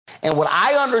And what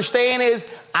I understand is,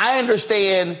 I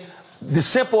understand the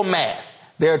simple math.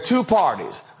 There are two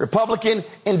parties, Republican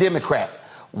and Democrat.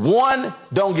 One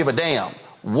don't give a damn.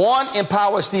 One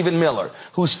empowers Stephen Miller,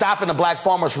 who's stopping the black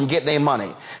farmers from getting their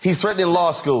money. He's threatening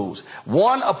law schools.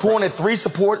 One appointed three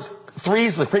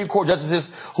Supreme Court justices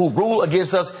who rule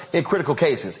against us in critical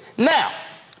cases. Now,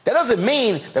 that doesn't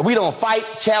mean that we don't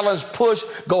fight, challenge, push,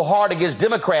 go hard against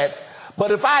Democrats. But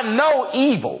if I know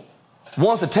evil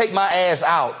wants to take my ass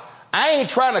out, I ain't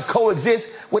trying to coexist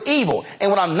with evil.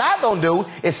 And what I'm not going to do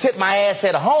is sit my ass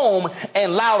at home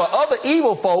and allow the other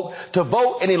evil folk to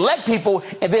vote and elect people,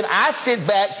 and then I sit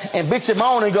back and bitch and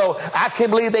moan and go, I can't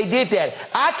believe they did that.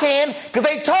 I can, because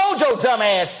they told your dumb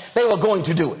ass they were going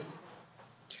to do it.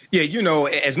 Yeah, you know,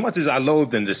 as much as I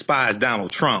loathe and despise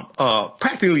Donald Trump,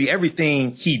 practically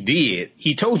everything he did,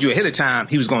 he told you ahead of time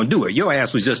he was going to do it. Your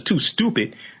ass was just too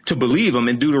stupid to believe him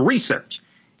and do the research.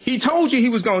 He told you he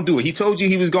was going to do it. He told you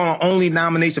he was going to only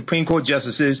nominate Supreme Court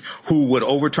justices who would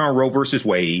overturn Roe versus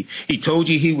Wade. He told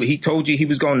you he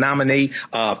was going to nominate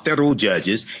federal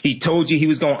judges. He told you he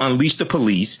was going to unleash the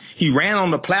police. He ran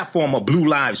on the platform of Blue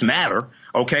Lives Matter.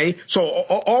 OK, so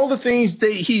all the things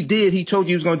that he did, he told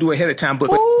you he was going to do ahead of time. But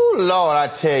oh, Lord, I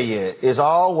tell you, it's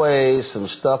always some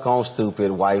stuck on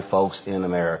stupid white folks in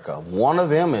America. One of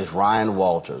them is Ryan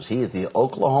Walters. He is the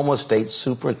Oklahoma State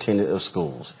Superintendent of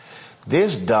Schools.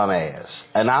 This dumbass,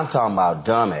 and I'm talking about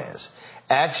dumbass,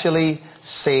 actually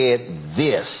said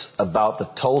this about the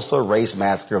Tulsa Race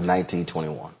Massacre of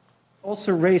 1921.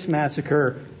 Tulsa Race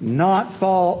Massacre not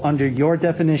fall under your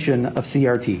definition of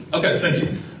CRT. Okay, thank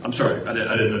you. I'm sorry, I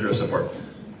didn't address that part.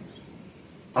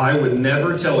 I would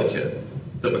never tell a kid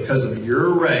that because of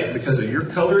your race, because of your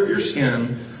color of your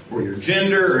skin, or your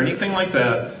gender, or anything like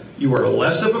that, you are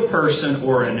less of a person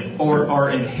or are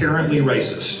inherently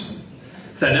racist.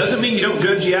 That doesn't mean you don't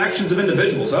judge the actions of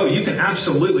individuals. Oh, you can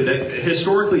absolutely.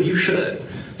 Historically, you should.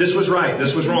 This was right.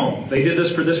 This was wrong. They did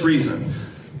this for this reason.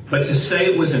 But to say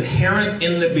it was inherent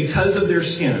in that because of their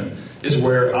skin is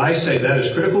where I say that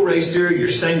is critical race theory.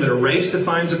 You're saying that a race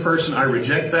defines a person. I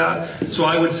reject that. So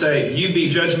I would say you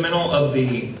be judgmental of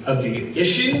the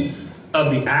issue,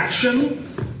 of the action,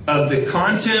 of the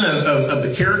content, of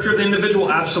the character of the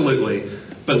individual. Absolutely.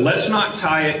 But let's not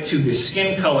tie it to the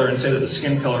skin color and say that the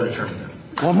skin color determined it.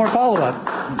 One more follow-up.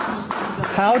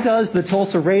 How does the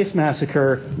Tulsa Race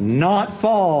Massacre not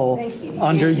fall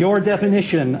under your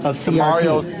definition of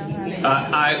CRT?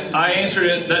 I answered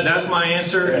it. That's my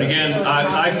answer. And again,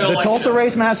 I feel like... The Tulsa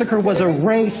Race Massacre was a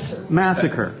race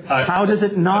massacre. How does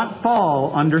it not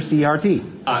fall under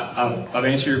CRT? I've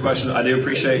answered your question. I do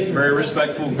appreciate very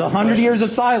respectful... The 100 years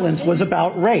of silence was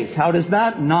about race. How does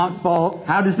that not fall?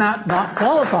 How does that not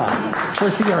qualify for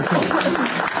CRT?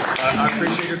 I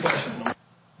appreciate your question.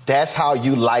 That's how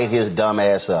you light his dumb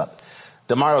ass up.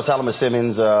 Demario Solomon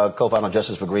Simmons, co-founder of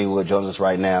Justice for Greenwood, joins us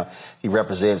right now. He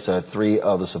represents three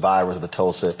of the survivors of the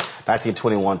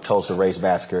 1921 Tulsa Race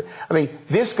Massacre. I mean,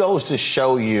 this goes to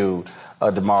show you,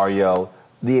 Demario,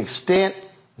 the extent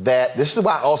that, this is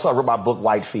why also I wrote my book,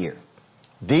 White Fear.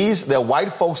 They're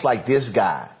white folks like this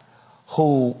guy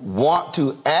who want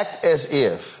to act as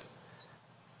if,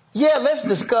 yeah, let's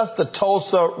discuss the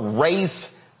Tulsa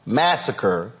Race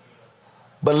Massacre,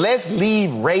 but let's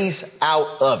leave race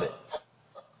out of it.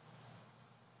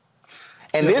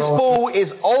 And this fool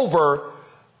is over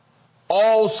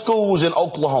all schools in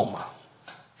Oklahoma.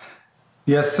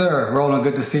 Yes, sir. Roland,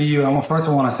 good to see you. First,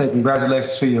 I want to say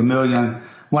congratulations to your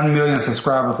 1 million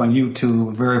subscribers on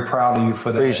YouTube. Very proud of you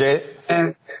for that. Appreciate it.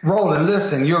 And Roland,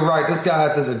 listen, you're right. This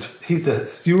guy he's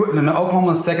the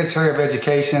Oklahoma Secretary of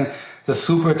Education, the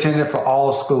superintendent for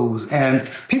all schools. And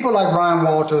people like Ryan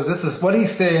Walters, this is what he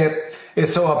said.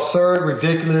 It's so absurd,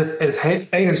 ridiculous, it's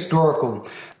ahistorical.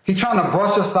 He's trying to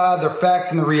brush aside the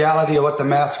facts and the reality of what the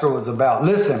massacre was about.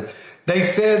 Listen, they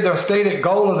said their stated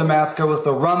goal of the massacre was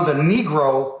to run the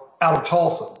Negro out of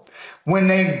Tulsa. When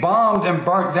they bombed and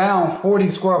burnt down 40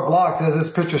 square blocks, as this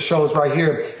picture shows right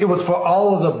here, it was for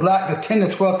all of the 10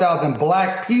 to 12,000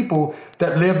 black people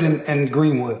that lived in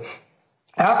Greenwood.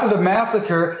 After the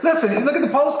massacre, listen, look at the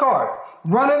postcard.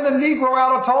 Running the Negro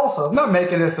out of Tulsa. I'm not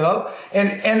making this up.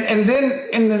 And then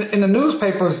in the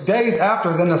newspapers days after,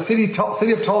 in the city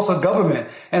of Tulsa government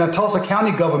and the Tulsa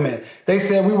County government, they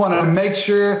said we want to make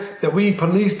sure that we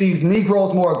police these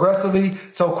Negroes more aggressively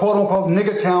so quote unquote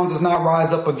nigger town does not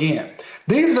rise up again.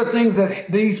 These are the things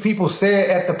that these people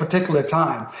said at the particular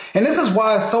time. And this is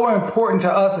why it's so important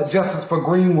to us at Justice for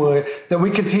Greenwood that we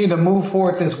continue to move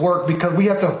forward this work, because we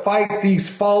have to fight these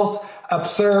false,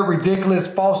 absurd, ridiculous,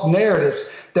 false narratives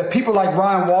that people like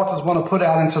Ryan Walters want to put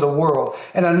out into the world.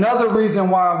 And another reason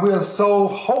why we're so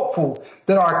hopeful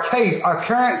that our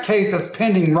current case that's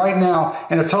pending right now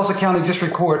in the Tulsa County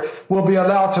District Court will be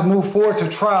allowed to move forward to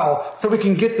trial so we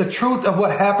can get the truth of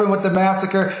what happened with the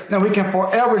massacre, and we can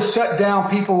forever shut down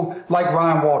people like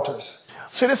Ryan Walters.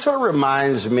 So this sort of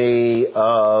reminds me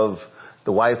of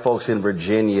the white folks in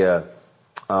Virginia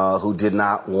who did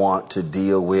not want to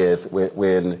deal with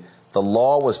when the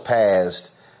law was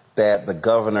passed that the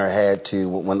governor had to,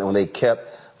 when they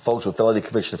kept folks with felony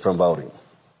conviction from voting.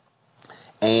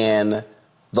 And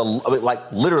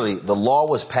literally the law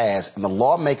was passed and the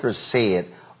lawmakers said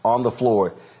on the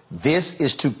floor, this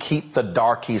is to keep the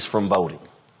darkies from voting.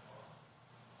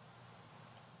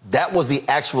 That was the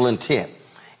actual intent.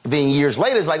 Then years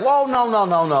later, it's like, well,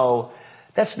 no.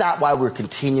 That's not why we're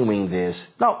continuing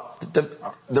this. No,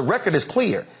 the record is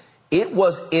clear. It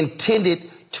was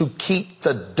intended to keep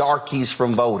the darkies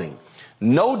from voting.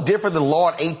 No different than the law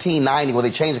in 1890 where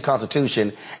they changed the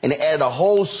Constitution and they added a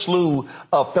whole slew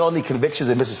of felony convictions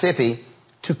in Mississippi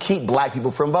to keep black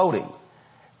people from voting.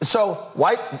 So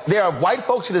there are white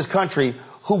folks in this country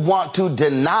who want to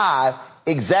deny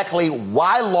exactly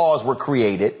why laws were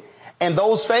created. And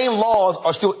those same laws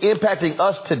are still impacting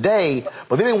us today,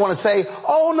 but they didn't want to say,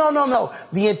 oh, no.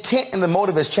 The intent and the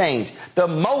motive has changed. The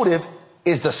motive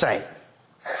is the same.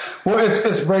 Well,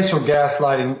 it's racial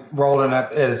gaslighting rolling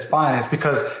at its finest,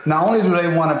 because not only do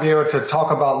they want to be able to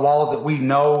talk about laws that we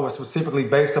know are specifically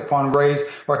based upon race,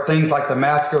 or things like the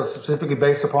massacre was specifically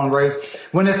based upon race,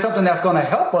 when it's something that's going to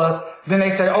help us, then they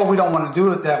say, oh, we don't want to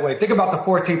do it that way. Think about the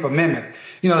 14th Amendment.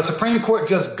 You know, the Supreme Court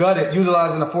just gutted,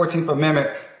 utilizing the 14th Amendment,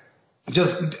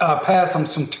 just passed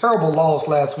some terrible laws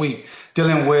last week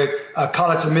dealing with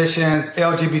college admissions,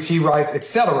 LGBT rights,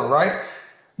 etc., right?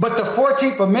 But the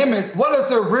 14th Amendment, what is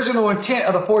the original intent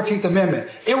of the 14th Amendment?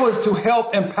 It was to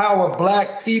help empower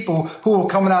black people who were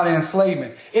coming out of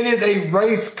enslavement. It is a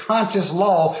race-conscious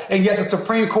law, and yet the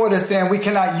Supreme Court is saying we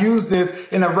cannot use this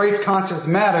in a race-conscious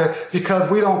matter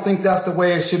because we don't think that's the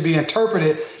way it should be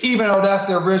interpreted, even though that's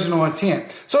the original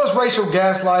intent. So it's racial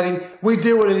gaslighting. We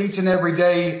deal with it each and every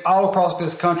day all across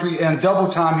this country and double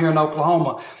time here in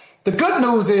Oklahoma. The good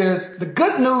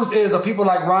news is of people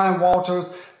like Ryan Walters,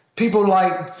 people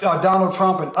like Donald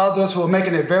Trump and others who are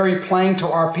making it very plain to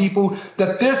our people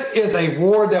that this is a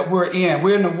war that we're in.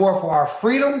 We're in the war for our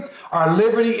freedom, our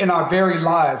liberty, and our very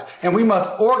lives. And we must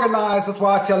organize. That's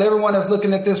why I tell everyone that's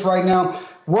looking at this right now,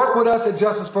 work with us at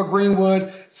Justice for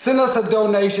Greenwood. Send us a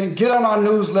donation. Get on our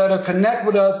newsletter. Connect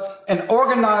with us and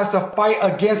organize to fight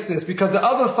against this, because the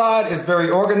other side is very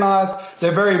organized.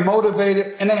 They're very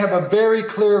motivated, and they have a very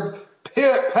clear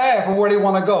path for where they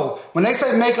want to go. When they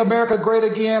say make America great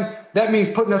again, that means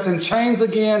putting us in chains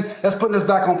again. That's putting us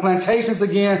back on plantations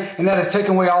again, and that is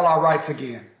taking away all our rights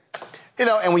again. You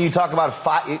know, and when you talk about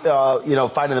fighting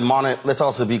the monarch, let's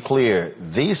also be clear.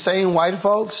 These same white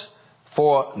folks,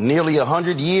 for nearly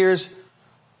 100 years,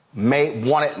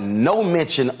 wanted no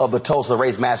mention of the Tulsa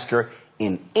Race Massacre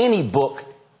in any book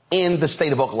in the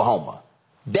state of Oklahoma.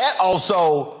 That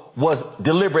also was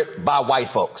deliberate by white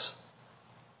folks.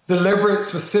 Deliberate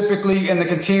specifically, and the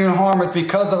continuing harm is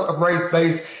because of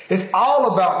race-based. It's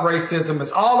all about racism.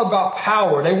 It's all about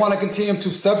power. They want to continue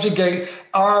to subjugate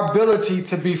our ability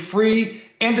to be free,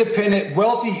 independent,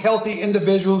 wealthy, healthy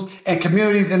individuals and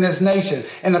communities in this nation.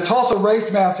 And the Tulsa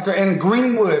Race Massacre and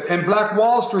Greenwood and Black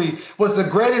Wall Street was the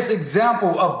greatest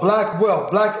example of black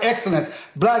wealth, black excellence,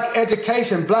 black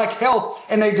education, black health.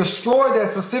 And they destroyed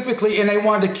that specifically, and they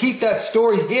wanted to keep that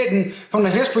story hidden from the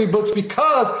history books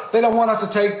because they don't want us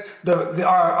to take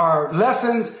our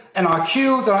lessons and our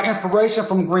cues and our inspiration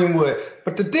from Greenwood.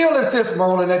 But the deal is this,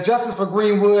 Merlin, that Justice for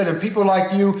Greenwood and people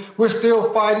like you, we're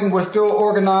still fighting, we're still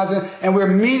organizing, and we're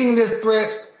meeting this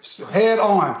threat head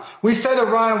on. We say to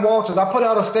Ryan Walters, I put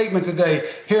out a statement today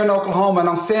here in Oklahoma, and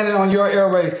I'm saying it on your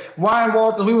airways. Ryan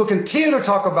Walters, we will continue to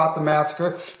talk about the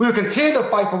massacre. We will continue to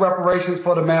fight for reparations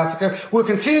for the massacre. We'll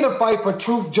continue to fight for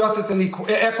truth, justice, and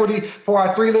equity for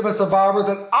our 3 living survivors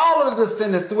and all of the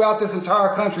descendants throughout this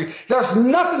entire country. There's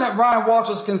nothing that Ryan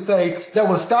Walters can say that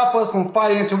will stop us from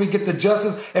fighting until we get the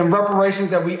justice and reparations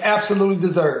that we absolutely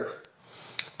deserve.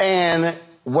 And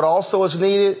what also is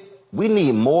needed, we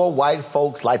need more white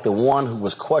folks like the one who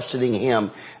was questioning him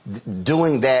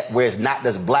doing that, where it's not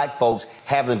just black folks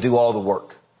having to do all the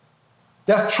work.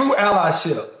 That's true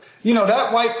allyship. You know,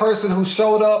 that white person who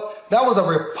showed up, that was a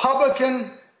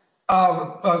Republican,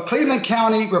 Cleveland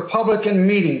County Republican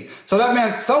meeting. So that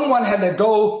meant someone had to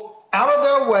go out of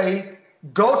their way,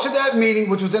 go to that meeting,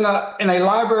 which was in a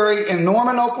library in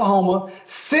Norman, Oklahoma,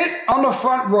 sit on the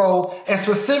front row and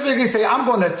specifically say, I'm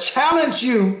going to challenge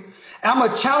you. And I'm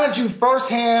going to challenge you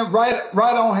firsthand, right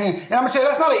on hand. And I'm going to tell you,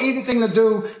 that's not an easy thing to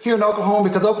do here in Oklahoma,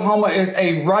 because Oklahoma is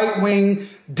a right-wing,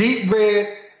 deep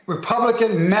red,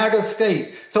 Republican MAGA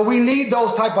state. So we need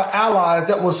those type of allies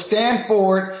that will stand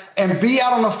forward and be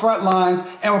out on the front lines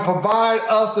and will provide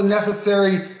us the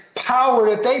necessary power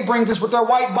that they bring us with their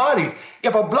white bodies.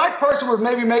 If a black person was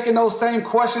maybe making those same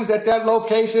questions at that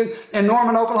location in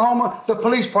Norman, Oklahoma, the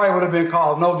police probably would have been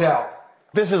called, no doubt.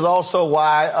 This is also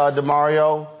why,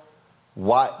 DeMario,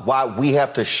 why we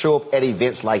have to show up at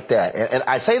events like that. And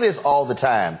I say this all the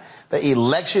time. The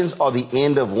elections are the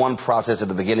end of one process at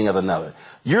the beginning of another.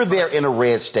 You're there in a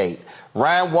red state.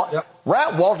 Ryan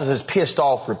Walters has pissed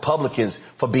off Republicans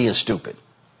for being stupid.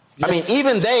 Yes. I mean,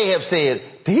 even they have said,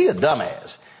 he's a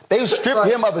dumbass. They've stripped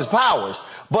him of his powers.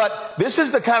 But this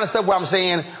is the kind of stuff where I'm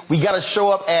saying we got to show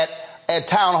up at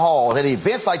town halls, at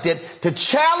events like that, to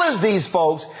challenge these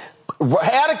folks,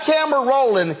 had a camera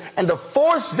rolling, and to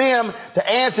force them to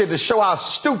answer, to show how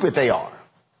stupid they are.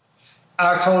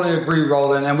 I totally agree,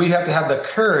 Roland. And we have to have the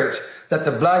courage that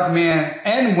the black men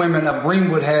and women of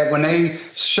Greenwood had when they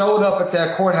showed up at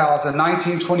that courthouse in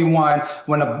 1921,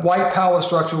 when the white power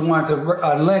structure wanted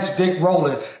to lynch Dick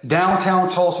Rowland downtown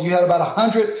Tulsa. You had about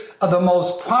 100 of the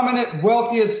most prominent,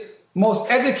 wealthiest, most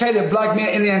educated black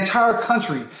men in the entire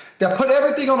country that put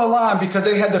everything on the line because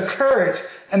they had the courage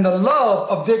and the love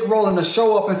of Dick Rowland to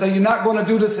show up and say, you're not going to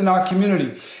do this in our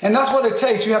community. And that's what it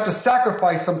takes. You have to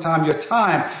sacrifice sometimes your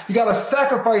time. You got to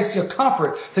sacrifice your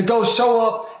comfort to go show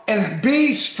up and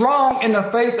be strong in the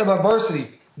face of adversity.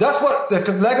 That's what the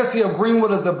legacy of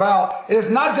Greenwood is about. It is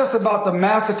not just about the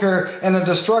massacre and the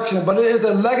destruction, but it is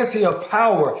a legacy of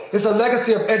power. It's a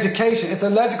legacy of education. It's a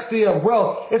legacy of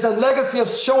wealth. It's a legacy of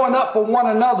showing up for one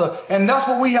another. And that's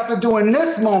what we have to do in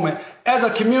this moment as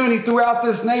a community throughout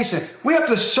this nation. We have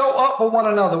to show up for one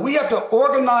another. We have to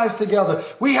organize together.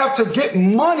 We have to get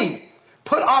money,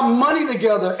 put our money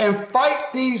together, and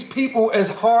fight these people as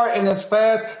hard and as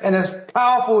fast and as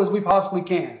powerful as we possibly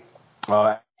can. All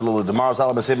right. Absolutely. DeMario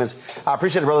Solomon Simmons. I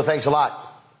appreciate it, brother. Thanks a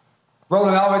lot.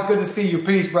 Roland, always good to see you.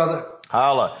 Peace, brother.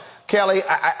 Holla. Kelly,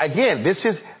 again, this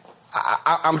is,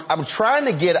 I'm trying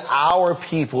to get our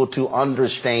people to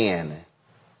understand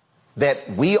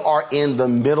that we are in the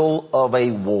middle of a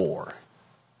war.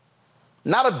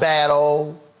 Not a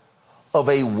battle, of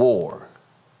a war.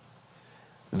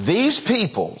 These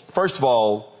people, first of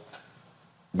all,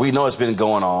 we know it's been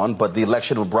going on, but the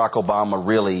election of Barack Obama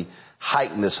really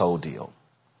heightened this whole deal.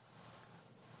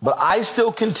 But I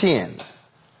still contend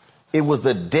it was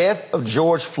the death of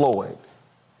George Floyd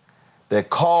that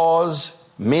caused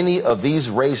many of these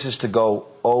racists to go,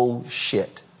 oh,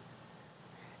 shit.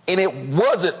 And it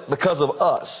wasn't because of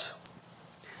us.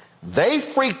 They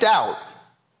freaked out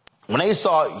when they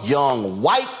saw young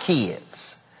white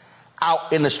kids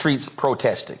out in the streets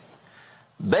protesting.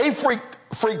 They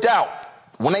freaked out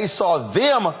when they saw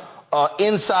them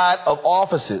inside of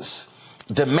offices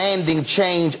demanding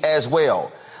change as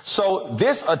well. So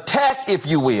this attack, if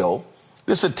you will,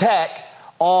 this attack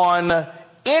on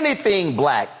anything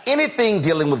black, anything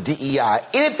dealing with DEI,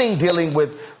 anything dealing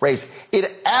with race,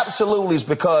 it absolutely is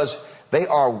because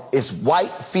it's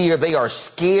white fear. They are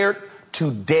scared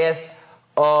to death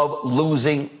of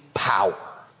losing power.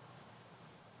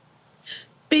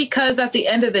 Because at the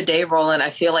end of the day, Roland, I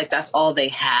feel like that's all they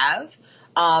have.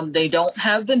 They don't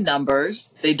have the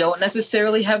numbers. They don't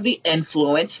necessarily have the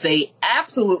influence. They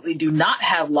absolutely do not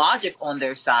have logic on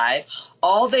their side.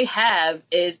 All they have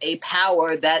is a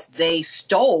power that they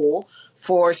stole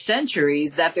for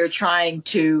centuries that they're trying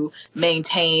to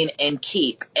maintain and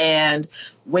keep. And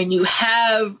when you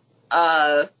have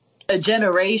a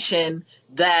generation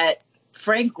that,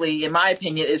 frankly, in my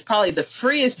opinion, is probably the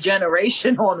freest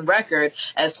generation on record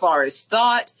as far as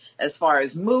thought, as far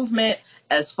as movement,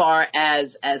 as far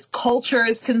as culture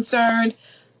is concerned,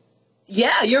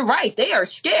 yeah, you're right. They are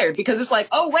scared because it's like,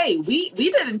 oh, wait, we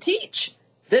didn't teach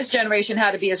this generation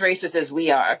how to be as racist as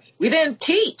we are. We didn't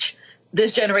teach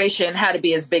this generation how to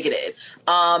be as bigoted.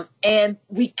 And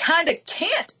we kind of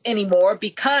can't anymore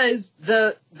because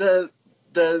it's out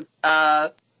the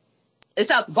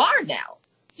barn now.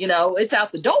 You know, it's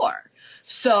out the door.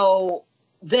 So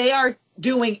they are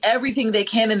doing everything they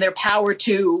can in their power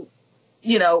to,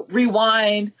 you know,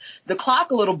 rewind the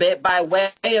clock a little bit by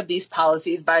way of these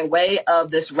policies, by way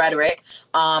of this rhetoric,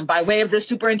 by way of this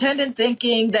superintendent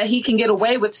thinking that he can get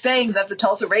away with saying that the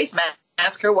Tulsa race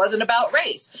Massacre wasn't about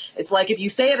race. It's like if you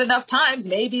say it enough times,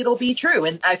 maybe it'll be true.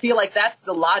 And I feel like that's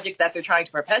the logic that they're trying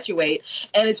to perpetuate.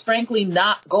 And it's frankly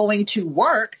not going to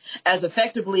work as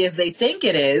effectively as they think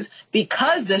it is,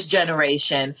 because this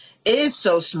generation is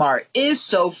so smart, is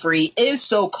so free, is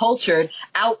so cultured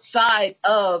outside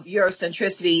of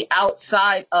Eurocentricity,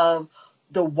 outside of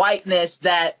the whiteness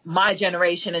that my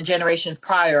generation and generations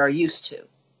prior are used to.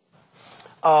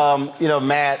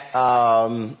 Matt,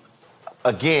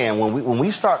 again, when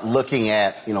we start looking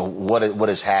at, what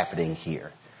is happening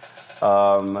here,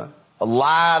 a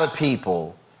lot of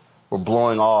people were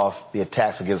blowing off the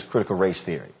attacks against critical race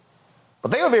theory.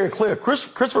 But they were very clear.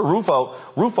 Christopher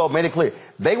Rufo made it clear.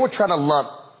 They were trying to lump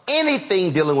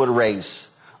anything dealing with race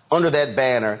under that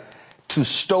banner to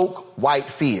stoke white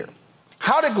fear.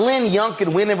 How did Glenn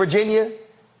Youngkin win in Virginia?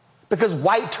 Because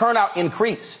white turnout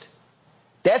increased.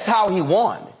 That's how he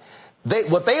won.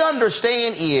 What they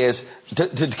understand is,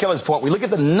 to Kelly's point, we look at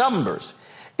the numbers.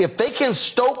 If they can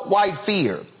stoke white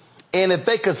fear, and if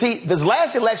they could see, this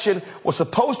last election was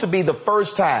supposed to be the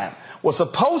first time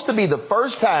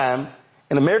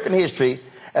in American history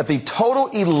that the total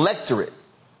electorate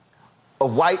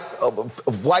of white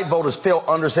voters fell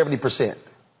under 70%.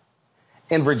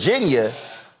 In Virginia,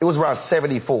 it was around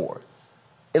 74.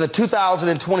 In the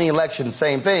 2020 election,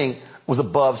 same thing, was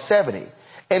above 70.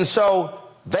 And so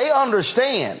they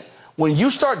understand when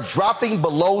you start dropping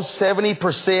below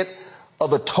 70% of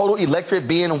the total electorate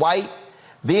being white,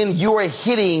 then you are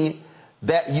hitting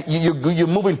that, you're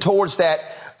moving towards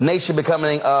that nation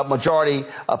becoming a majority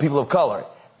of people of color.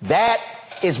 That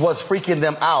is what's freaking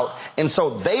them out. And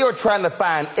so they are trying to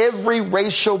find every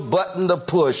racial button to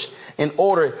push in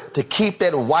order to keep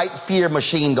that white fear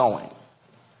machine going.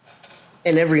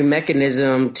 And every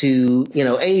mechanism to,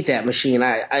 aid that machine.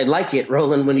 I like it,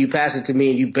 Roland, when you pass it to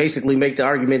me and you basically make the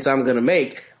arguments I'm going to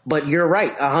make. But you're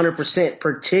right, 100%,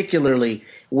 particularly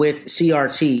with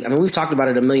CRT. I mean, we've talked about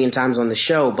it a million times on the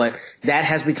show, but that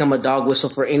has become a dog whistle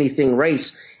for anything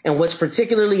race. And what's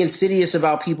particularly insidious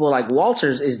about people like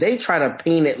Walters is they try to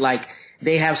paint it like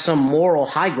they have some moral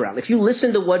high ground. If you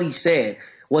listen to what he said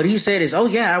is, oh,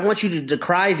 yeah, I want you to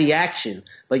decry the action,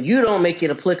 but you don't make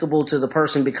it applicable to the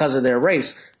person because of their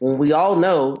race. When we all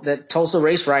know that Tulsa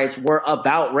race riots were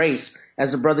about race,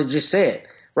 as the brother just said,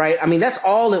 right? I mean, that's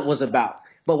all it was about.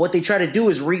 But what they try to do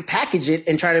is repackage it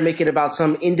and try to make it about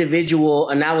some individual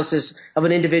analysis of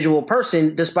an individual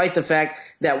person, despite the fact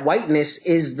that whiteness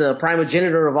is the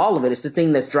primogenitor of all of it. It's the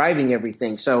thing that's driving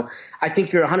everything. So I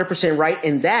think you're 100% right.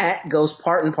 And that goes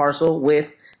part and parcel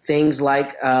with things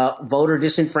like voter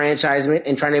disenfranchisement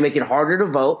and trying to make it harder to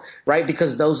vote, right?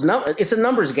 Because it's a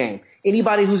numbers game.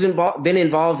 Anybody who's been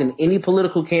involved in any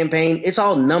political campaign, it's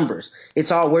all numbers.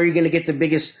 It's all where you're going to get the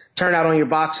biggest turnout on your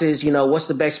boxes, what's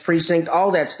the best precinct,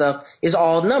 all that stuff is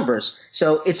all numbers.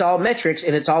 So it's all metrics,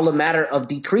 and it's all a matter of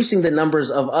decreasing the numbers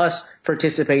of us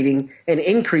participating and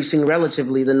increasing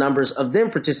relatively the numbers of them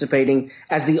participating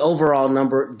as the overall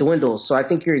number dwindles. So I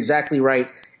think you're exactly right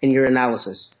in your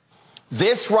analysis.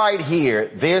 This right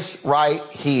here,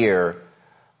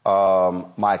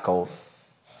 Michael,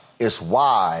 is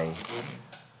why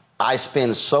I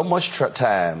spend so much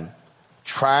time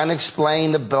trying to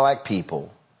explain to black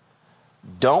people,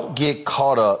 don't get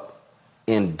caught up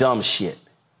in dumb shit.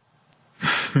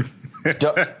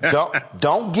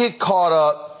 Don't get caught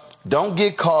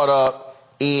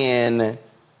up in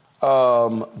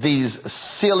these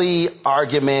silly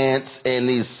arguments and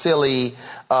these silly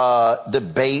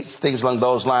debates, things along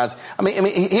those lines. I mean,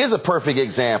 here's a perfect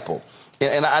example.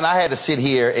 And I had to sit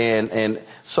here and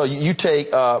so you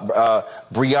take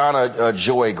Breonna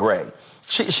Joy Gray.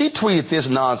 She tweeted this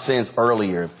nonsense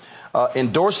earlier.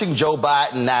 Endorsing Joe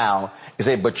Biden now is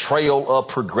a betrayal of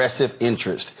progressive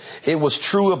interest. It was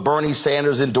true of Bernie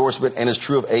Sanders' endorsement and is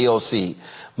true of AOC.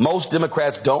 Most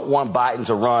Democrats don't want Biden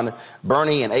to run.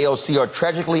 Bernie and AOC are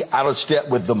tragically out of step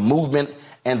with the movement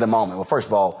and the moment. Well, first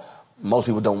of all, most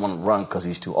people don't want to run because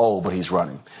he's too old, but he's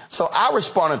running. So I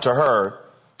responded to her.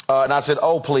 And I said,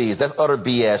 oh, please, that's utter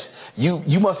BS.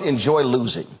 You must enjoy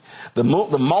losing. The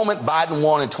moment Biden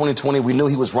won in 2020, we knew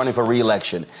he was running for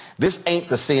re-election. This ain't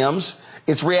The Sims.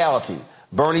 It's reality.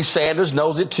 Bernie Sanders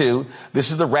knows it, too.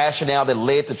 This is the rationale that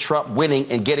led to Trump winning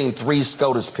and getting 3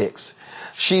 SCOTUS picks.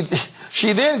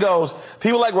 She then goes,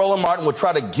 people like Roland Martin will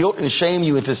try to guilt and shame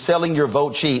you into selling your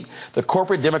vote cheap. The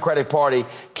corporate Democratic Party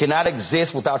cannot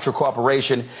exist without your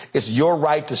cooperation. It's your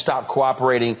right to stop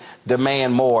cooperating,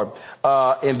 demand more.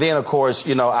 And then, of course,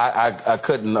 I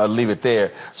couldn't leave it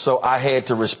there. So I had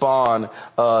to respond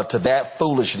to that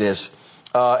foolishness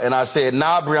And I said,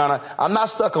 nah, Breonna, I'm not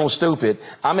stuck on stupid.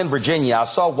 I'm in Virginia. I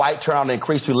saw white turnout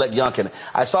increase to elect Youngkin.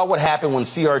 I saw what happened when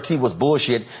CRT was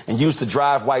bullshit and used to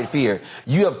drive white fear.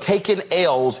 You have taken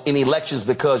L's in elections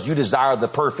because you desire the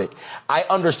perfect. I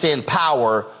understand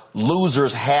power.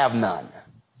 Losers have none.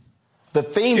 The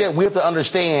thing that we have to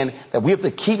understand, that we have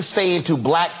to keep saying to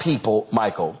black people,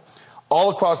 Michael, all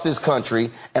across this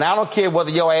country, and I don't care whether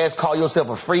your ass call yourself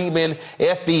a Freedman,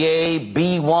 FBA,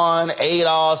 B1,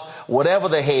 ADOS, whatever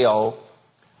the hell,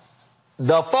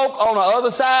 the folk on the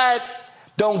other side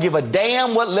don't give a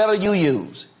damn what letter you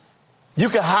use. You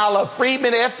can holler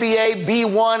Freedman, FBA,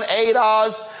 B1,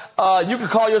 ADOS, you can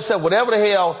call yourself whatever the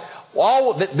hell.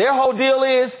 Their whole deal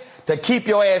is to keep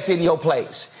your ass in your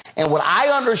place. And what I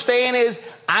understand is,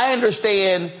 I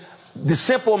understand the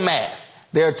simple math.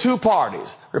 There are two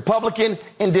parties, Republican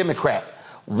and Democrat.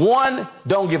 One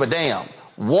don't give a damn.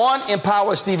 One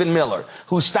empowers Stephen Miller,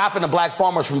 who's stopping the black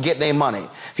farmers from getting their money.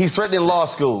 He's threatening law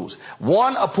schools.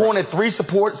 One appointed three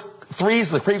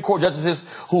Supreme Court justices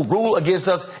who rule against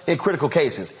us in critical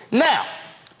cases. Now,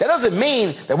 that doesn't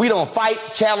mean that we don't fight,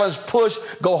 challenge, push,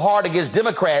 go hard against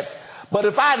Democrats. But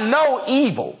if I know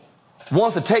evil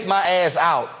wants to take my ass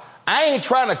out, I ain't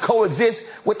trying to coexist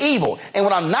with evil. And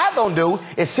what I'm not going to do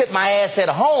is sit my ass at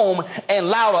home and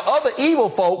allow the other evil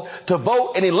folk to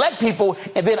vote and elect people.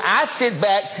 And then I sit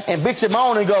back and bitch and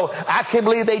moan and go, I can't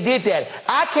believe they did that.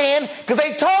 I can, because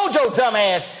they told your dumb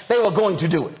ass they were going to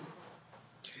do it.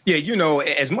 Yeah, you know,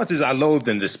 as much as I loathe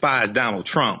and despise Donald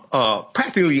Trump,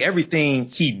 practically everything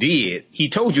he did, he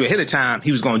told you ahead of time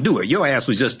he was going to do it. Your ass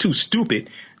was just too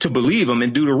stupid to believe him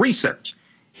and do the research.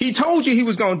 He told you he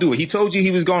was going to do it. He told you he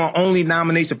was going to only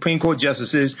nominate Supreme Court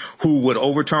justices who would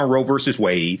overturn Roe versus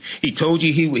Wade. He told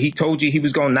you he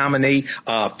was going to nominate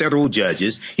federal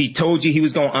judges. He told you he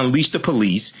was going to unleash the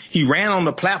police. He ran on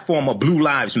the platform of Blue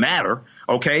Lives Matter.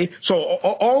 OK, so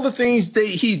all the things that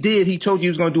he did, he told you he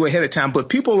was going to do ahead of time. But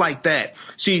people like that,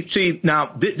 see,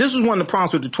 now this is one of the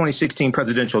problems with the 2016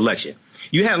 presidential election.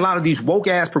 You had a lot of these woke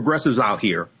ass progressives out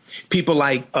here. People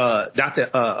like Dr.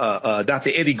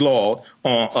 Eddie Glaude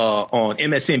on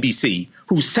MSNBC,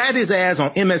 who sat his ass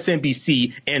on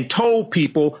MSNBC and told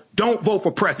people don't vote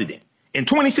for president. In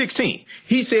 2016,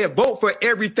 he said vote for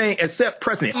everything except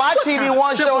president. My TV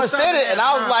One show said it, and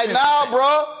I was like, nah,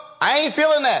 bro, I ain't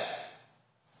feeling that.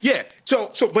 Yeah.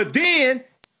 But then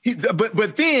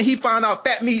he found out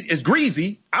fat meat is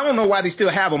greasy. I don't know why they still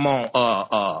have him on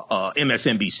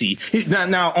MSNBC.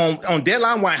 Now on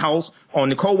Deadline White House on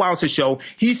Nicole Wallace's show,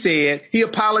 he said he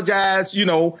apologized,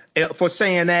 for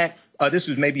saying that. This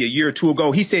was maybe a year or two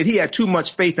ago. He said he had too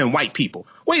much faith in white people.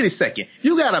 Wait a second.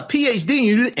 You got a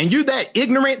PhD and you're that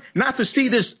ignorant not to see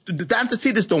this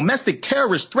domestic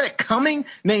terrorist threat coming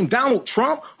named Donald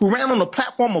Trump, who ran on the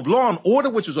platform of law and order,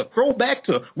 which is a throwback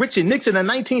to Richard Nixon in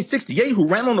 1968, who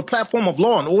ran on the platform of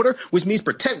law and order, which means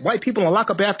protect white people and lock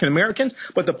up African Americans.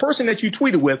 But the person that you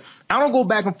tweeted with, I don't go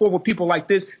back and forth with people like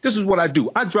this. This is what I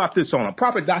do. I drop this on them.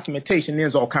 Proper documentation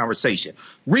ends all conversation.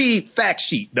 Read fact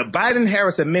sheet. The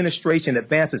Biden-Harris administration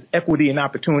advances equity and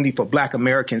opportunity for black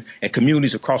Americans and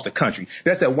communities across the country.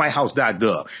 That's at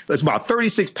whitehouse.gov. It's about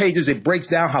 36 pages. It breaks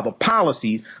down how the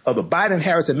policies of the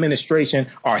Biden-Harris administration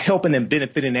are helping and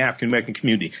benefiting the African American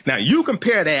community. Now, you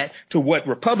compare that to what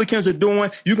Republicans are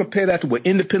doing. You compare that to what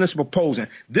independents are proposing.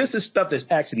 This is stuff that's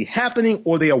actually happening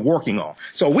or they are working on.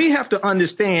 So we have to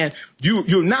understand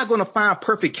you're not going to find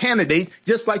perfect candidates,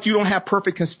 just like you don't have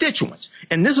perfect constituents.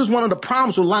 And this is one of the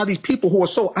problems with a lot of these people who are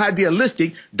so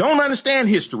idealistic, don't understand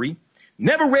history,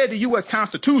 never read the U.S.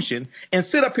 Constitution, and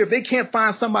sit up here. If they can't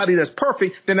find somebody that's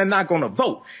perfect, then they're not going to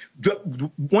vote.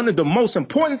 One of the most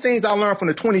important things I learned from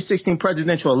the 2016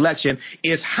 presidential election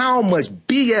is how much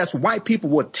BS white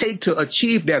people would take to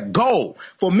achieve their goal.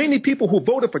 For many people who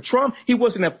voted for Trump, he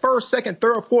wasn't their first, second,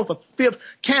 third, fourth, or fifth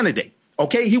candidate.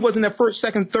 Okay, he wasn't their first,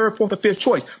 second, third, fourth, or fifth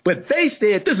choice. But they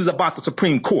said this is about the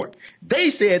Supreme Court.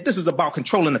 They said this is about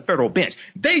controlling the federal bench.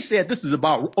 They said this is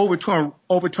about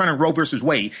overturning Roe versus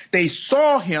Wade. They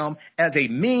saw him as a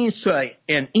means to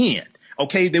an end.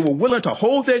 Okay, they were willing to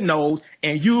hold their nose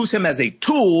and use him as a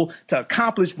tool to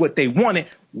accomplish what they wanted.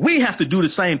 We have to do the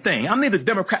same thing. I'm neither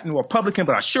Democrat nor Republican,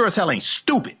 but I sure as hell ain't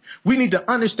stupid. We need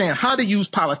to understand how to use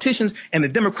politicians and the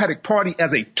Democratic Party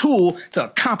as a tool to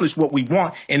accomplish what we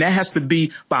want, and that has to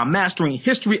be by mastering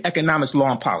history, economics,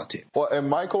 law, and politics. Well, and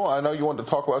Michael, I know you wanted to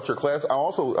talk about your class. I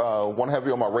also want to have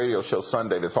you on my radio show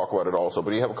Sunday to talk about it also, but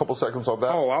do you have a couple seconds on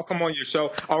that? Oh, I'll come on your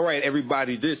show. All right,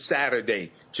 everybody, this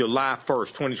Saturday, July 1st,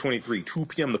 2023, 2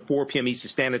 p.m. to 4 p.m. Eastern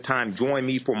Standard Time. Join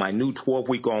me for my new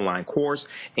 12-week online course,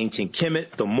 Ancient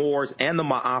Kemet, the Moors and the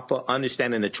Ma'afa,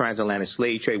 understanding the transatlantic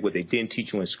slave trade, what they didn't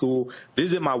teach you in school.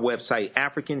 Visit my website,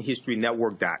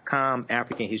 AfricanHistoryNetwork.com,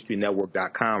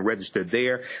 AfricanHistoryNetwork.com. Register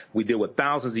there. We deal with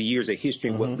thousands of years of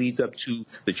history and what leads up to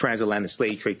the transatlantic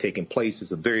slave trade taking place.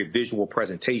 It's a very visual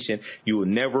presentation. You will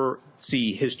never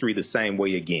see history the same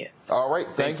way again. All right.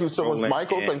 Thank you so much,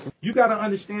 Michael. Thank you. You got to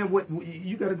understand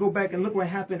you got to go back and look what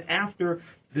happened after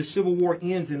the Civil War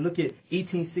ends, and look at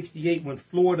 1868 when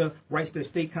Florida writes their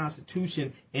state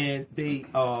constitution, and they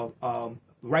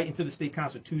write into the state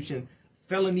constitution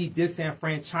felony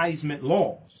disenfranchisement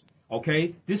laws.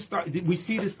 Okay, we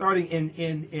see this starting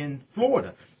in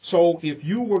Florida. So if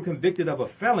you were convicted of a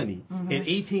felony in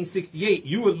 1868,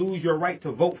 you would lose your right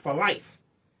to vote for life.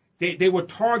 They were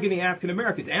targeting African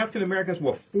Americans. African Americans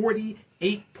were 48%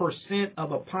 of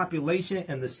the population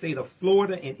in the state of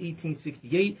Florida in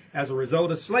 1868 as a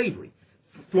result of slavery.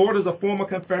 Florida's a former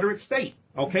Confederate state.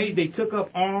 Okay, they took up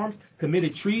arms,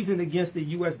 committed treason against the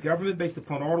U.S. government based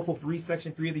upon Article 3,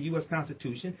 Section 3 of the U.S.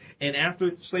 Constitution. And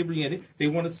after slavery ended, they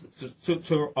wanted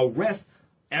to arrest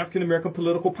African-American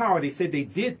political power. They said they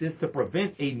did this to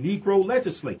prevent a Negro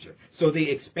legislature. So they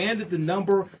expanded the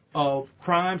number of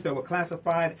crimes that were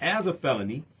classified as a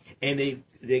felony, and they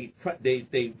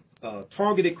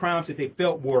targeted crimes that they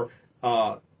felt were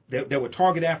that would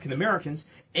target African-Americans,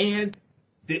 and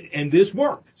this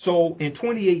worked. So in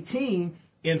 2018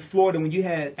 in Florida, when you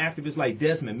had activists like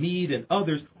Desmond Meade and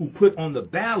others who put on the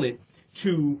ballot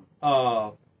to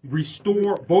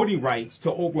restore voting rights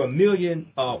to over 1 million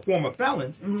former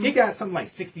felons, it got something like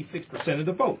 66% of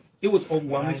the vote. It was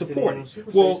overwhelmingly supported.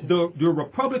 Well, the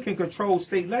Republican-controlled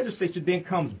state legislature then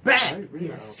comes back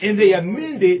and they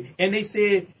amended, and they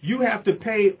said you have to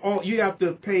pay all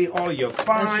of your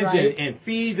fines and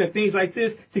fees and things like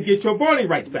this to get your voting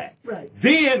rights back.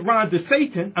 Then Ron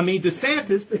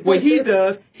DeSantis, what he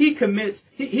does, he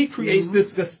creates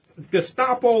this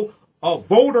Gestapo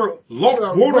voter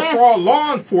fraud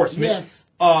law enforcement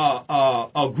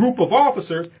a group of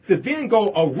officers to then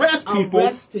go arrest people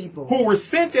who were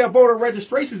sent their voter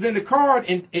registrations in the card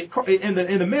in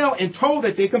the mail and told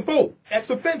that they can vote,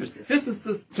 ex-offenders. This is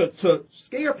to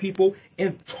scare people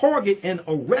and target and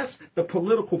arrest the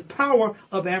political power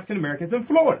of African Americans in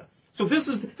Florida. So this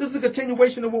is a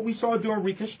continuation of what we saw during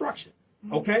Reconstruction.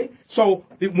 Okay, so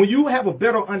when you have a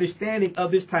better understanding of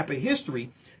this type of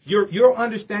history, your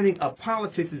understanding of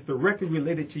politics is directly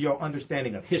related to your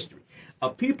understanding of history. A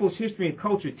people's history and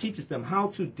culture teaches them how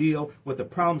to deal with the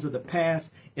problems of the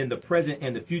past, in the present,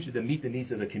 and the future to meet the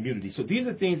needs of the community. So these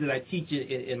are things that I teach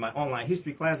in my online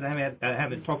history class. I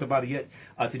haven't talked about it yet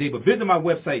today, but visit my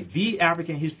website,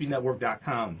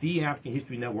 theafricanhistorynetwork.com,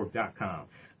 theafricanhistorynetwork.com.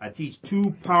 I teach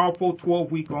 2 powerful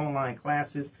 12-week online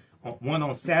classes, one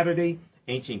on Saturday,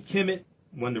 Ancient Kemet,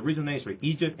 one of the original names for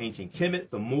Egypt, Ancient Kemet,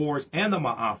 the Moors, and the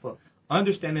Ma'afa,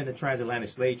 understanding the transatlantic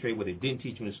slave trade, what they didn't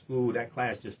teach you in school. That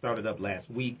class just started up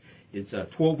last week. It's a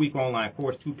 12-week online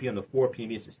course, 2 p.m. to 4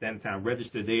 p.m. Eastern Standard Time.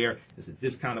 Register there. It's a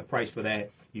discounted price for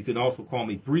that. You can also call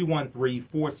me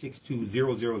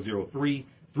 313-462-0003,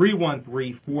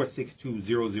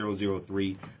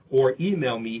 313-462-0003, or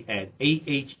email me at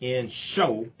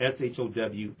ahnshow,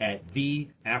 S-H-O-W, at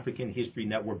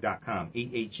theafricanhistorynetwork.com,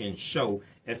 ahnshow,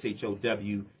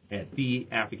 S-H-O-W, at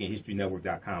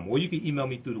theafricanhistorynetwork.com, or you can email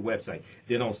me through the website.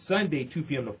 Then on Sunday, 2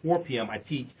 p.m. to 4 p.m., I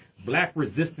teach Black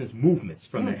resistance movements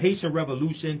from the Haitian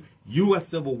Revolution, U.S.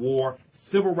 Civil War,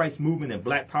 Civil Rights Movement, and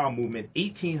Black Power Movement,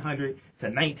 1800 to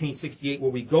 1968, where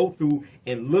we go through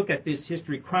and look at this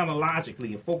history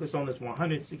chronologically and focus on this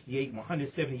 168,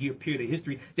 170-year period of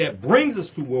history that brings us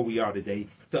to where we are today,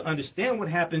 to understand what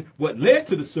happened, what led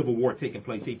to the Civil War taking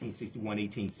place, 1861,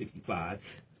 1865,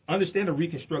 understand the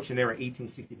Reconstruction era,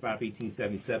 1865,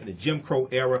 1877, the Jim Crow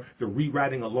era, the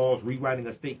rewriting of laws, rewriting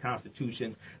of state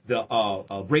constitutions, the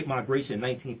Great Migration in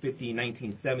 1950,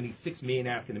 1970, 6 million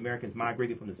African Americans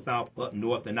migrated from the South up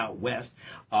north and out west,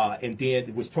 and then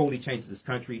it was totally changed this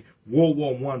country. World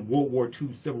War I, World War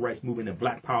II, Civil Rights Movement, and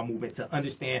Black Power Movement, to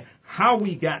understand how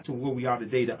we got to where we are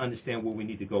today, to understand where we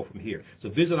need to go from here. So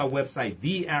visit our website,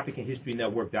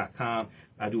 theafricanhistorynetwork.com.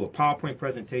 I do a PowerPoint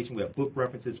presentation. We have book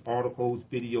references, articles,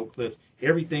 video clips.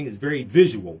 Everything is very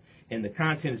visual, and the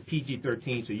content is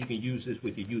PG-13, so you can use this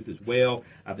with your youth as well.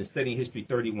 I've been studying history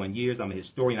 31 years. I'm a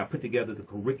historian. I put together the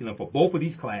curriculum for both of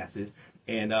these classes,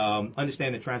 and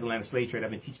understand the transatlantic slave trade.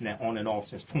 I've been teaching that on and off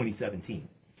since 2017.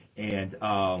 And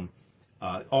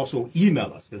also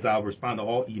email us, because I'll respond to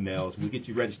all emails. We'll get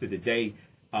you registered today.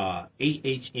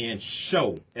 AHN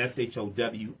show, SHOW,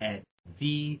 at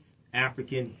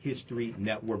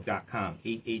AfricanHistoryNetwork.com,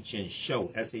 AHN show,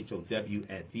 SHOW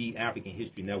at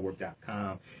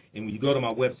theAfricanHistoryNetwork.com. And when you go to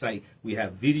my website, we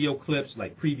have video clips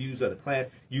like previews of the class.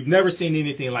 You've never seen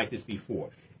anything like this before.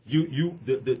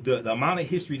 The amount of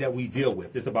history that we deal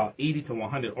with, there's about 80 to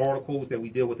 100 articles that we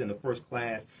deal with in the first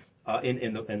class.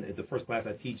 In the first class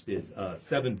I teach, there's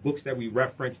 7 books that we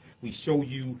reference. We show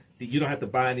you that you don't have to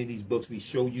buy any of these books. We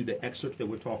show you the excerpts that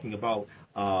we're talking about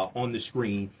on the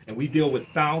screen. And we deal with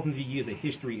thousands of years of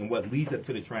history and what leads up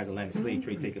to the transatlantic slave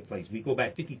trade taking place. We go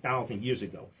back 50,000 years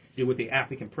ago. Deal with the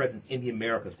African presence in the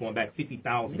Americas going back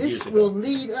 50,000 years ago. This will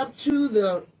lead up to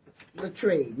the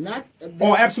trade, not.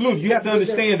 Oh, absolutely. You have to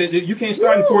understand that you can't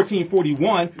start in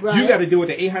 1441. Right. You got to deal with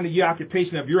the 800-year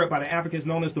occupation of Europe by the Africans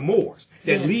known as the Moors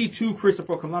that lead to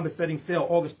Christopher Columbus setting sail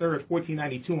August 3rd,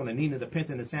 1492 on the Nina, the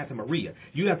Pinta, and the Santa Maria.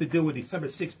 You have to deal with December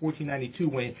 6th, 1492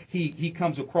 when he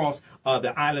comes across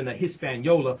the island of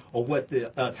Hispaniola, or what the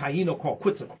Taino call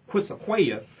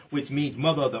Quetzalcoatl, which means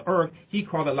mother of the earth. He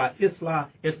called it La Isla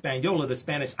Española, the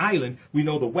Spanish island. We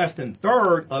know the western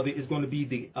third of it is going to be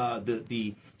the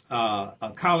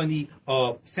colony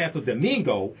of Santo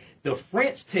Domingo. The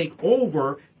French take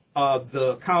over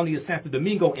the colony of Santo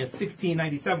Domingo in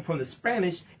 1697 from the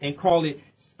Spanish and call it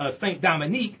Saint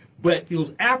Dominique. But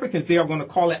those Africans, they are going to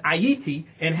call it Haiti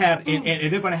and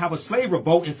they're going to have a slave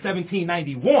revolt in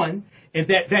 1791. And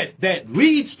that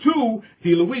leads to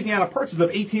the Louisiana Purchase of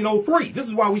 1803. This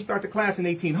is why we start the class in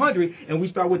 1800, and we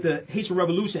start with the Haitian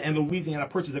Revolution and the Louisiana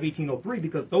Purchase of 1803,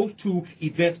 because those two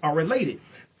events are related.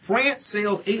 France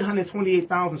sells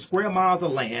 828,000 square miles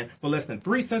of land for less than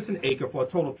 3 cents an acre for a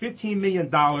total of $15 million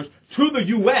to the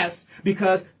U.S.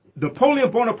 because Napoleon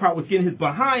Bonaparte was getting his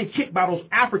behind kicked by those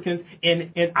Africans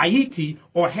in Haiti,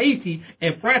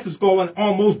 and France was going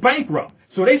almost bankrupt.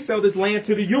 So they sell this land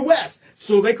to the U.S.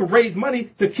 so they could raise money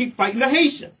to keep fighting the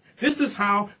Haitians. This is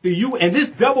how and this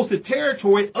doubles the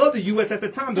territory of the U.S. at the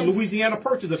time, the Louisiana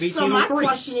Purchase of 1803. So my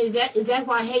question is that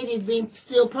why Haiti is being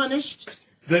still punished?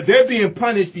 They're being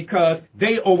punished because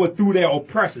they overthrew their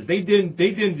oppressors. They didn't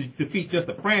defeat just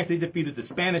the French. They defeated the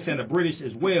Spanish and the British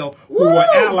as well, who were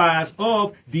allies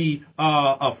of the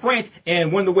French.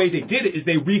 And one of the ways they did it is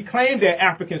they reclaimed their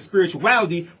African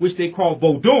spirituality, which they call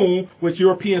Vodou, which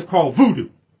Europeans call voodoo.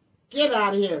 Get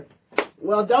out of here.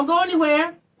 Well, don't go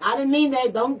anywhere. I didn't mean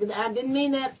that. I didn't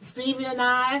mean that. Stevie and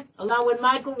I, along with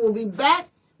Michael, will be back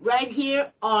right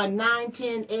here on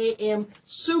 910 AM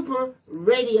Super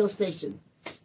Radio Station.